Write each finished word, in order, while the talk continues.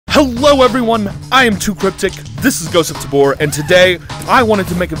Hello everyone, I am Too Cryptic, this is Ghost of Tabor, and today I wanted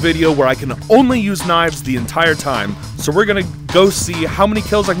to make a video where I can only use knives the entire time. So we're gonna go see how many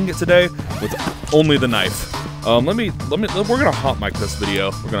kills I can get today with only the knife. We're gonna hot mic this video.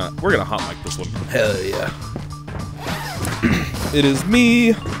 We're gonna hot mic this one. Hell yeah. It is me,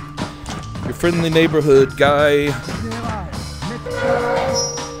 your friendly neighborhood guy.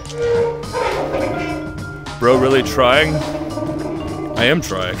 Bro, really trying? I am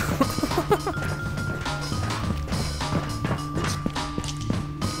trying.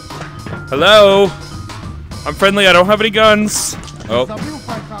 Hello? I'm friendly, I don't have any guns. Oh.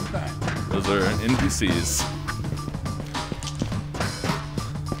 Those are NPCs.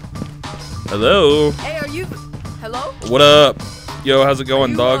 Hello? Hey, are you... Hello? What up? Yo, how's it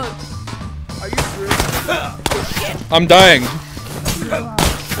going, dog? Are you through? Oh, shit. I'm dying.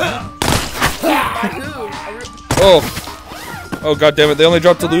 Oh. Oh, god damn it, they only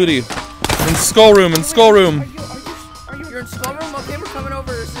dropped a looty. In skull room, in skull room. You're in skull room? Okay, we're coming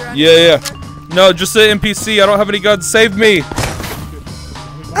over. Yeah. No, just say NPC, I don't have any guns, save me!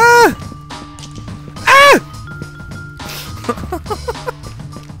 Ah! Ah!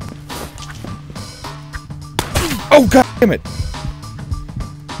 Oh, god damn it!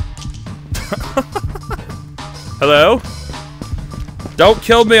 Hello? Don't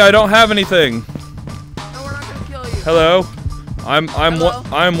kill me, I don't have anything. No, we're not gonna kill you. Hello? I'm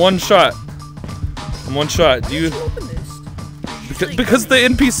one shot. I'm one shot. Why did you open this? Because the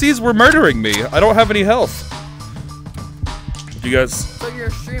NPCs were murdering me. I don't have any health. You guys. So you're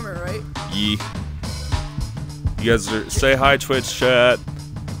a streamer, right? Yeah. You guys are, say hi, Twitch chat.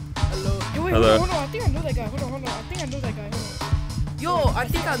 Hello. Yo, wait, Hello. hold on, I think I know that guy. Hold on. I think I know that guy. Hold on. Yo, I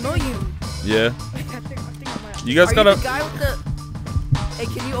think I know you. Yeah. I think I might. You guys Are gotta. you the guy with the... Hey,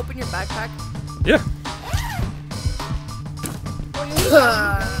 can you open your backpack? Yeah. I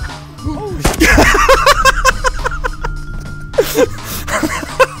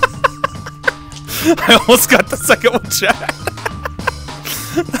almost got the second one, chat.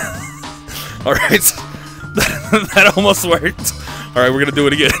 Alright. That almost worked. Alright, we're gonna do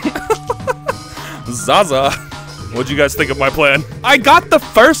it again. Zaza. What'd you guys think of my plan? I got the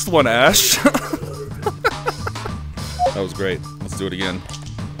first one, Ash. That was great. Let's do it again.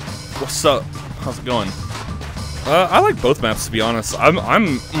 What's up? How's it going? I like both maps, to be honest.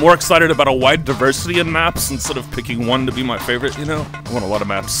 I'm more excited about a wide diversity in maps instead of picking one to be my favorite, you know? I want a lot of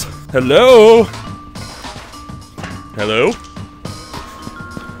maps. Hello? Hello?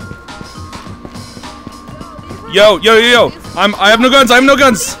 Yo! I have no guns, I have no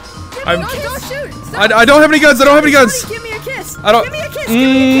guns! No, don't shoot! Stop. I don't have any guns, I don't have any guns! Give me a kiss! I don't- Give me a kiss! Give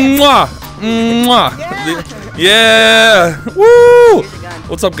me a kiss! Mwah! Mwah! Yeah! Woo! Here's a gun.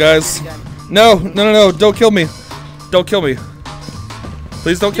 What's up, guys? Here's a gun. No, don't kill me. Don't kill me.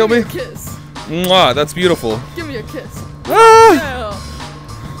 Please don't kill me. Give me a kiss. Mwah, that's beautiful. Give me a kiss. Ah!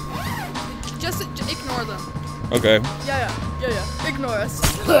 Yeah. Just ignore them. Okay. Yeah. Ignore us.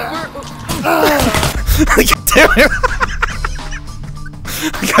 Damn it.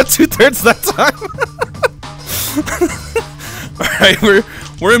 I got 2/3 that time. Alright,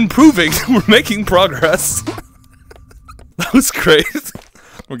 we're improving. We're making progress. That was great.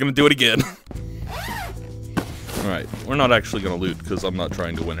 We're gonna do it again. Alright, we're not actually gonna loot because I'm not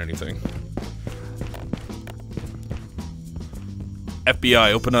trying to win anything.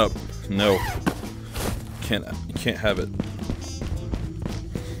 FBI, open up. No. You can't have it.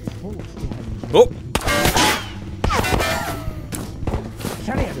 Oh!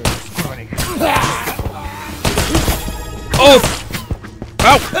 Oh!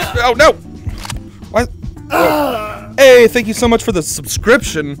 Ow! Ow, no! What? Oh. Hey, thank you so much for the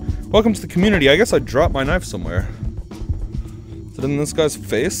subscription. Welcome to the community. I guess I dropped my knife somewhere. Is it in this guy's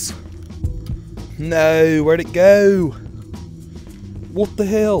face? No, where'd it go? What the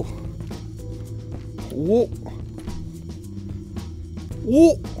hell? What?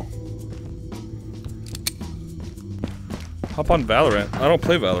 What? Hop on Valorant. I don't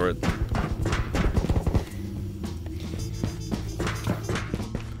play Valorant.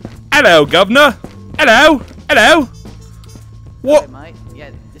 Hello, governor. Hello. Hello. What? Hey, mate.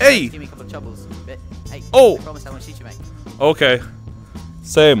 Yeah, Hey. Give me a couple of troubles. But, hey, Oh. I promise I won't shoot you, mate. Okay.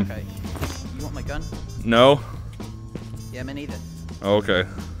 Same. Okay. You want my gun? No. Yeah, me neither. Okay.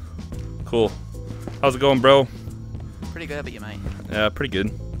 Cool. How's it going, bro? Pretty good, how about you, mate? Yeah, pretty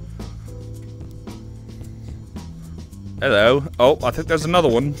good. Hello. Oh, I think there's another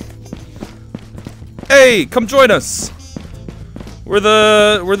one. Hey, come join us. We're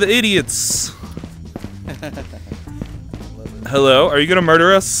the idiots. Hello, are you gonna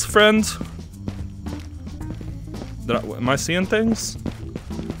murder us, friend? Am I seeing things?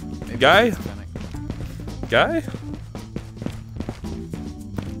 Guy? Panic. Guy?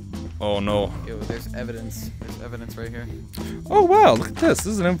 Oh no. Yo, there's evidence. There's evidence right here. Oh wow, look at this. This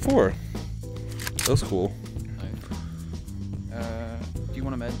is an M4. That's cool. Nice. Do you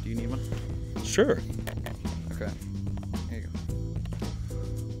want a med? Do you need one? Sure. Okay. Here you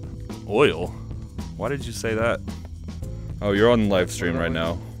go. Oil? Why did you say that? Oh, you're on live stream right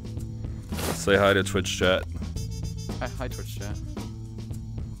now. Say hi to Twitch chat. Hi Twitch chat.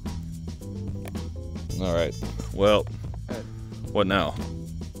 Alright. Well, Alright. what now?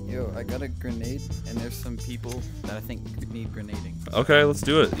 Yo, I got a grenade, and there's some people that I think need grenading. Okay, let's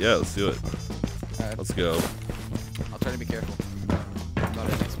do it. Yeah, let's do it. Alright. Let's go. I'll try to be careful. I'm not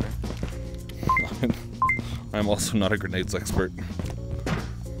an expert. I'm also not a grenades expert.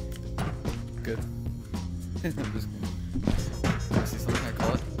 Good. I'm just see something I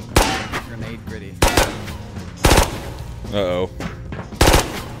call it? Grenade gritty. Uh-oh.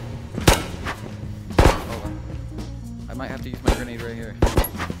 Hold on. I might have to use my grenade right here.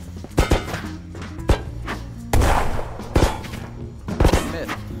 Mid.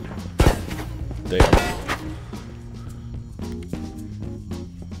 Damn.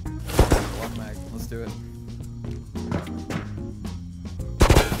 One mag. Let's do it.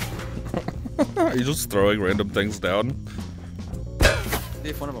 Are you just throwing random things down? See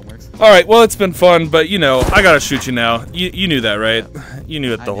if one of them works. Alright, well, it's been fun, but, you know, I gotta shoot you now. You knew that, right? You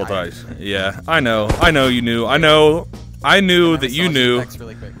knew it the whole time. Yeah, I know. I know you knew. I knew that you knew.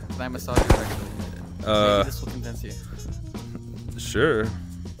 Really quick. Can I massage your legs really quick? Maybe this will convince you. Sure.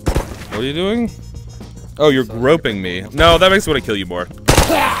 What are you doing? Oh, you're groping me. No, that makes me want to kill you more.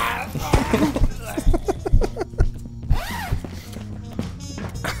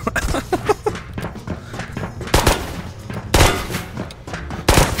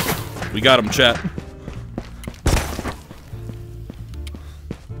 We got him, chat.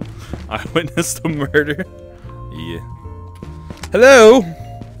 I witnessed a murder. Yeah. Hello!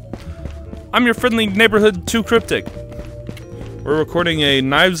 I'm your friendly neighborhood 2 Cryptic. We're recording a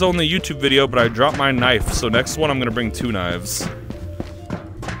knives-only YouTube video, but I dropped my knife, so next one I'm gonna bring 2 knives.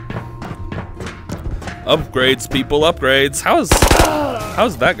 Upgrades, people, upgrades. How's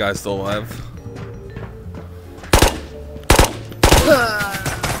that guy still alive?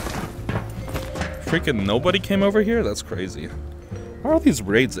 Freaking nobody came over here? That's crazy. Why are all these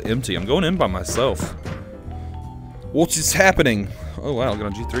raids empty? I'm going in by myself. What is happening? Oh wow, got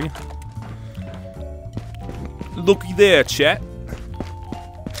on G3. Looky there, chat.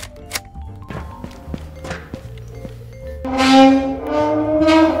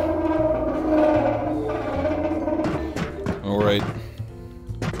 Alright.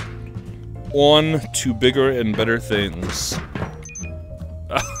 On to bigger and better things.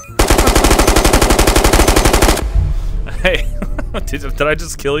 Hey, did I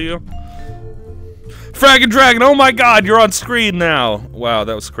just kill you? Frag and Dragon, oh my god, you're on screen now! Wow,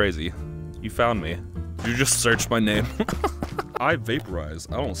 that was crazy. You found me. You just searched my name. I vaporize.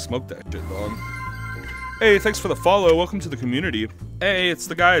 I don't smoke that shit, dog. Hey, thanks for the follow. Welcome to the community. Hey, it's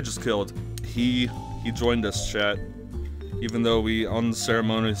the guy I just killed. He joined us, chat. Even though we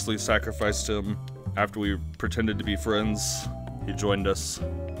unceremoniously sacrificed him after we pretended to be friends, he joined us.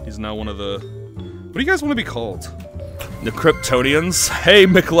 He's now one of the... What do you guys want to be called? The Kryptonians. Hey,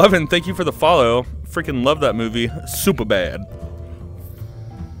 McLovin, thank you for the follow. Freaking love that movie. Super bad.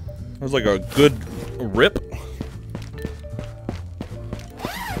 That was like a good rip.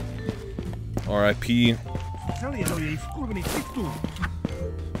 R.I.P.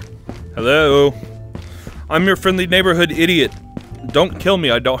 Hello. I'm your friendly neighborhood idiot. Don't kill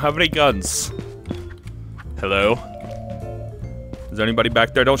me, I don't have any guns. Hello? Is there anybody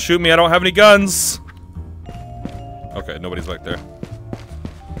back there? Don't shoot me, I don't have any guns! Okay, nobody's back there.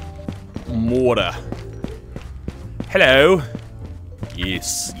 Mortar. Hello?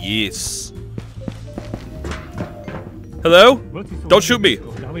 Yes, yes. Hello? Don't shoot me!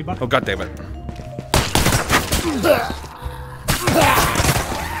 Oh, god damn it.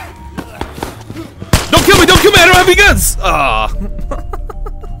 Don't kill me! Don't kill me! I don't have any guns! Ah.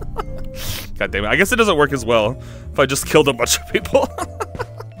 God damn it. I guess it doesn't work as well if I just killed a bunch of people.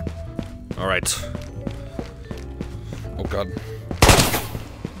 Alright. Oh god.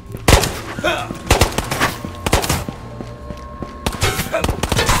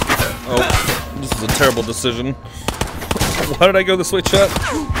 Oh, this is a terrible decision. Why did I go this way, chat?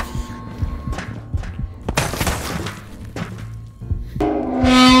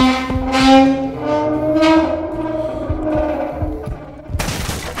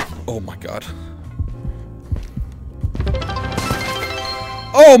 Oh my god.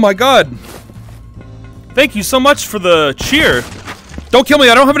 Oh my god! Thank you so much for the cheer! Don't kill me.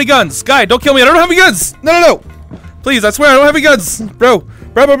 I don't have any guns. Guy, don't kill me. I don't have any guns. No, no, no. Please, I swear I don't have any guns. Bro,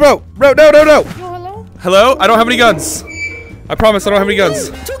 no, no, no. Yo, hello? Hello? I don't have any guns. I promise I don't have any guns.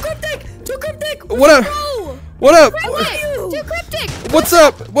 Too cryptic! Too cryptic! What up? Bro? What up? Too cryptic! What's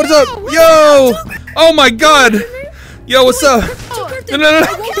up? What's up? Yo! Oh my god! Yo, what's up? Too cryptic! No, no, no.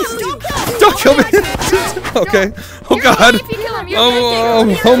 Don't kill me. Okay. Oh god. If you kill him, you're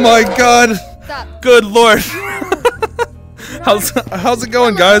Oh my god. Stop. Good lord. How's it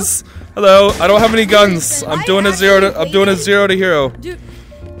going, guys? Hello. I don't have any guns. I'm doing a 0 to hero. Dude.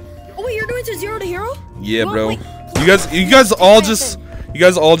 Oh wait, you're doing to 0 to hero? Yeah, What? bro. Wait, You guys all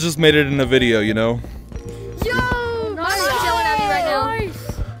just made it in a video, you know? Yo! Nice. I'm yelling at me right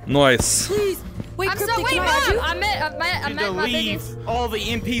now. Nice. Please. Wait, I'm cryptic, so wait, can I add you? Mom. I met my leave biggest. all the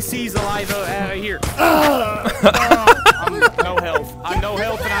NPCs alive out of here. I'm no health. I'm no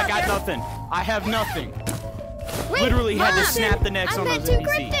health and I got nothing. I have nothing. Wait, Literally had to Mom, snap the necks I on met those too NPCs.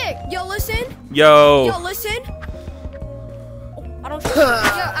 cryptic. Yo, listen. Yo. Yo, listen. Oh, I don't trust Yo,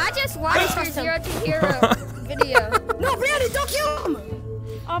 I just watched your trust 0 him. to hero video. No, Brandon, don't kill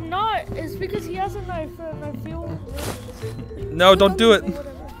him! I'm not. It's because he has a knife and I feel. No, don't do it.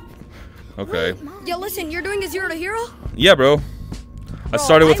 Okay. Yo, listen, you're doing a 0 to hero? Yeah, bro. I Bro,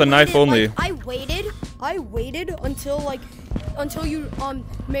 started with a knife waited, only. like, I waited until you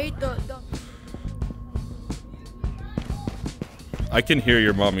made the I can hear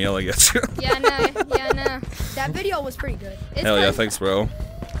your mom yelling at you. Yeah, I know. Yeah, I know. that video was pretty good. It's Hell yeah, cause thanks, bro.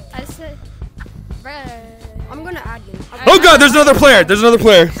 I said, bruh. I'm gonna add you. Oh god, there's another player. There's another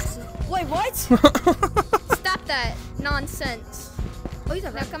player. Wait, what? Stop that nonsense. Oh, he's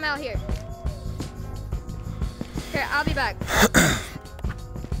Now not come out here. Here, I'll be back.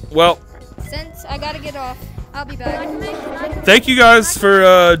 Well, Since I gotta get off, I'll be back. thank you guys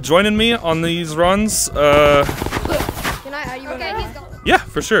for joining me on these runs. Can I add you? Okay, he's gone. Yeah,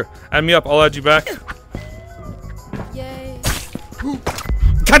 for sure. Add me up. I'll add you back. Yay.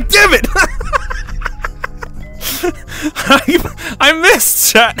 God damn it! I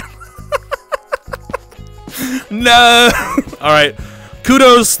missed, chat. No. All right.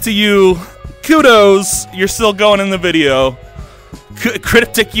 Kudos to you. Kudos. You're still going in the video.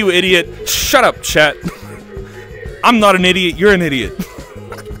 Cryptic, you idiot. Shut up, chat. I'm not an idiot. You're an idiot.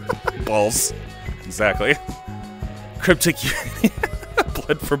 Balls. Exactly. Cryptic, you idiot.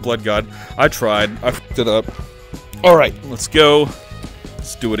 Blood for blood god. I tried. I fucked it up. All right. Let's go.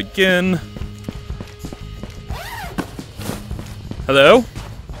 Let's do it again. Hello?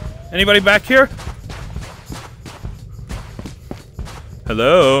 Anybody back here?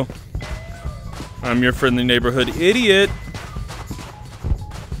 Hello? I'm your friendly neighborhood idiot.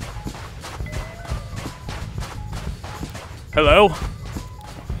 Hello?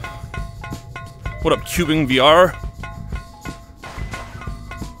 What up, cubing VR?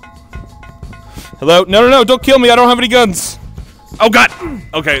 Hello? No, no, no, don't kill me. I don't have any guns. Oh, God.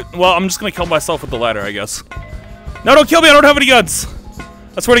 Okay, well, I'm just gonna kill myself with the ladder, I guess. No, don't kill me. I don't have any guns.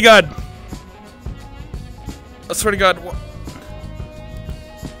 I swear to God. I swear to God.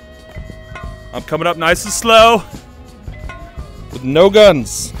 I'm coming up nice and slow. With no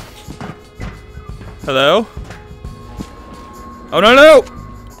guns. Hello? Oh, no, no.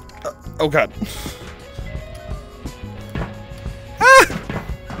 Oh, God. Ah!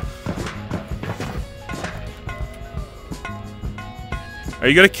 Are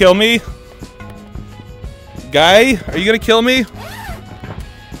you gonna kill me? Guy, are you gonna kill me?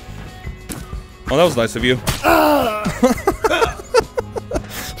 Oh, that was nice of you.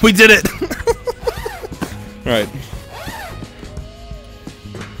 We did it! Alright.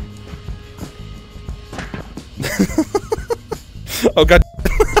 Oh god.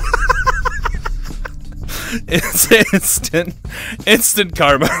 It's instant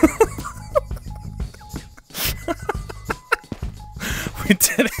karma. We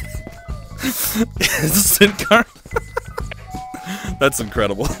did it. Instant karma. That's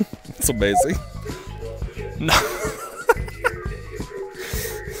incredible. It's amazing. No.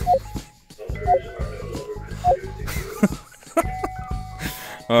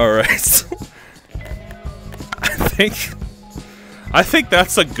 All right. I think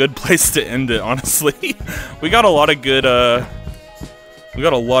that's a good place to end it, honestly. We got a lot of good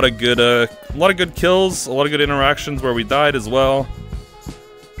kills, a lot of good interactions where we died as well.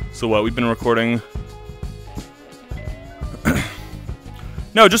 So what, we've been recording.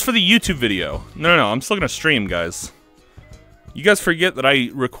 No, just for the YouTube video. No, I'm still gonna stream, guys. You guys forget that I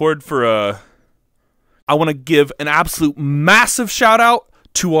record for I want to give an absolute massive shout out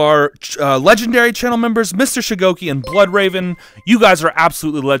To our legendary channel members, Mr. Shigoki and Blood Raven, you guys are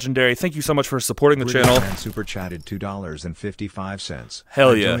absolutely legendary. Thank you so much for supporting the channel. Man super chatted $2.55. Hell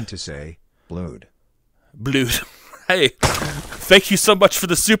I'm yeah. going to say, blood. Blood. Hey, thank you so much for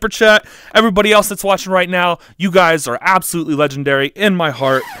the super chat. Everybody else that's watching right now, you guys are absolutely legendary in my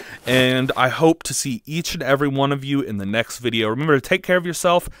heart, and I hope to see each and every one of you in the next video. Remember to take care of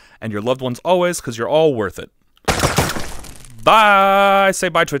yourself and your loved ones always, because you're all worth it. Bye. Say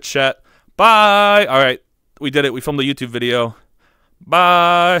bye, Twitch chat. Bye. All right, we did it. We filmed a YouTube video.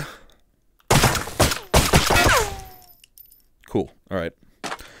 Bye. Cool. All right.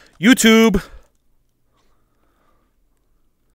 YouTube.